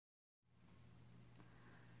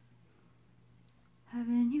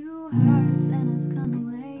Santa's coming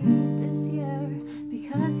late this year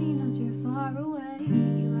because he knows you're far away.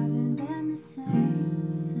 You haven't been the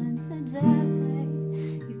same since the day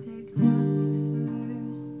you picked up your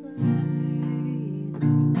first blade.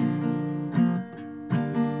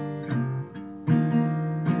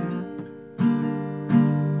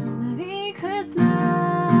 So Merry Christmas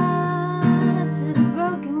to the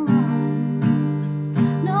broken ones.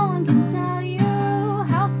 No one can tell you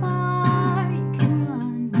how far you can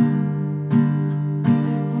run,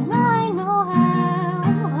 and I know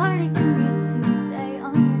how hard it can be to stay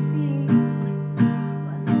on your feet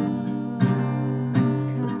when the world's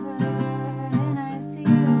covered in icy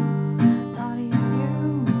naughty you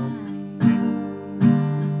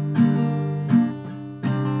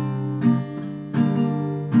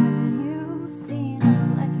Haven't you seen all the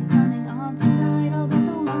lights are coming on tonight? All but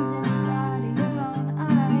the ones inside of your own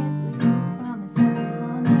eyes. Will you promise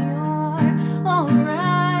everyone that you're alright?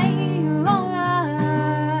 You're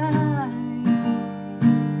alright.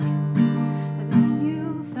 Haven't you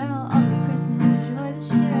felt all the Christmas joy this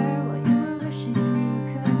year? What you were wishing you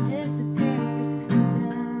could disappear 6 feet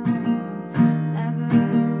down, never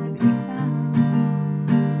be found.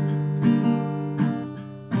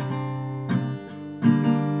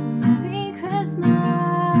 So Merry Christmas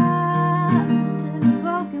to the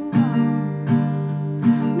broken ones.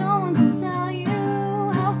 No one can tell you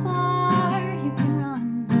how far you can run,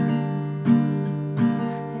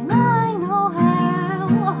 and I know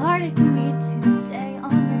how hard it can be to stay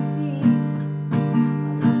on your feet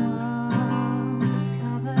when the world is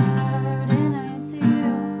covered in icy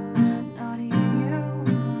naughty you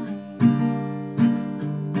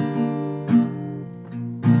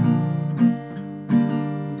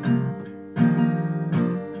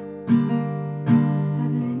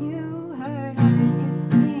Haven't you heard, haven't you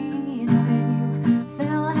seen, haven't you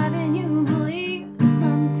felt, haven't you believed that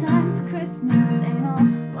sometimes Christmas ain't all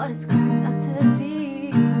what it's cracked up to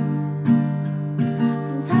be?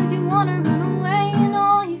 Sometimes you wanna run away and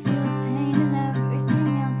all you feel is pain and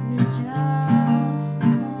everything else is just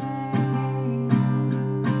the same.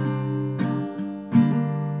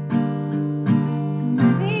 So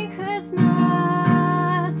Merry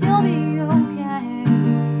Christmas, you'll be okay.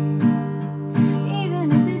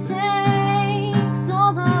 Even if it takes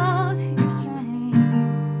all of your strength.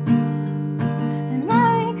 And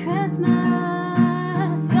Merry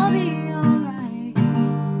Christmas, you'll be alright.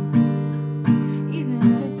 Even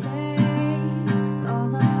if it takes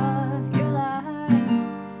all of your life.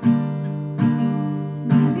 So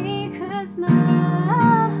Merry Christmas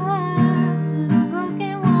to the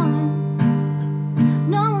broken ones.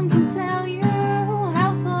 No one can tell you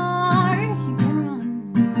how far you can run,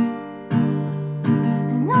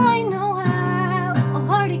 and I know how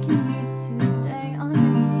hard it can be to stay on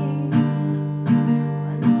your feet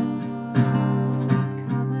when the world's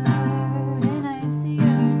covered in icy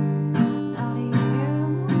naughty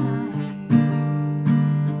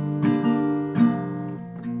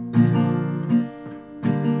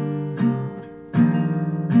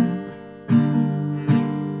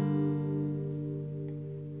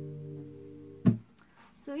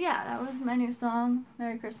So yeah, that was my new song,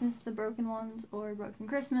 Merry Christmas to the Broken Ones, or Broken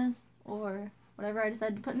Christmas, or whatever I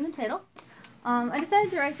decided to put in the title. I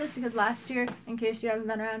decided to write this because last year, in case you haven't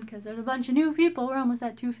been around, because there's a bunch of new people, we're almost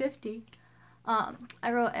at 250, I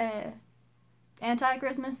wrote a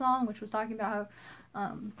anti-Christmas song, which was talking about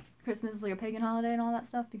how Christmas is like a pagan holiday and all that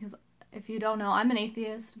stuff, because if you don't know, I'm an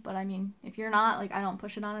atheist, but I mean, if you're not, like, I don't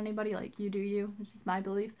push it on anybody, like, you do you, it's just my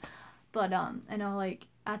belief. But I know, like,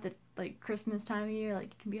 at the Christmas time of year,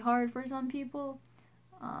 like, it can be hard for some people,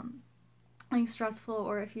 like stressful,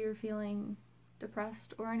 or if you're feeling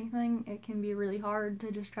depressed or anything, it can be really hard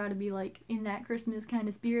to just try to be like in that Christmas kind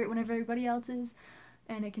of spirit when everybody else is,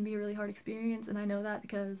 and it can be a really hard experience. And I know that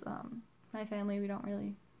because my family, we don't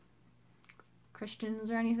really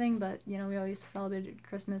Christians or anything, but you know, we always celebrated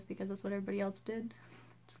Christmas because that's what everybody else did.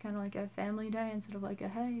 It's kind of like a family day instead of like a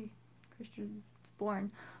hey, Christian's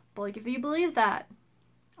born. But like, if you believe that,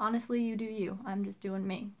 honestly, you do you. I'm just doing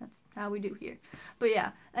me. That's how we do here. But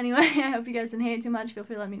yeah, anyway, I hope you guys didn't hate it too much. Feel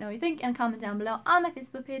free to let me know what you think and comment down below on my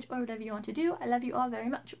Facebook page or whatever you want to do. I love you all very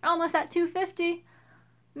much. We're almost at 250.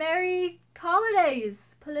 Merry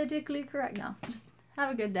holidays. Politically correct now. Just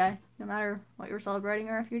have a good day, no matter what you're celebrating,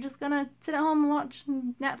 or if you're just gonna sit at home and watch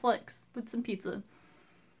Netflix with some pizza.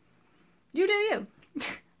 You do you.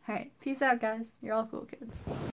 Alright, peace out, guys. You're all cool kids.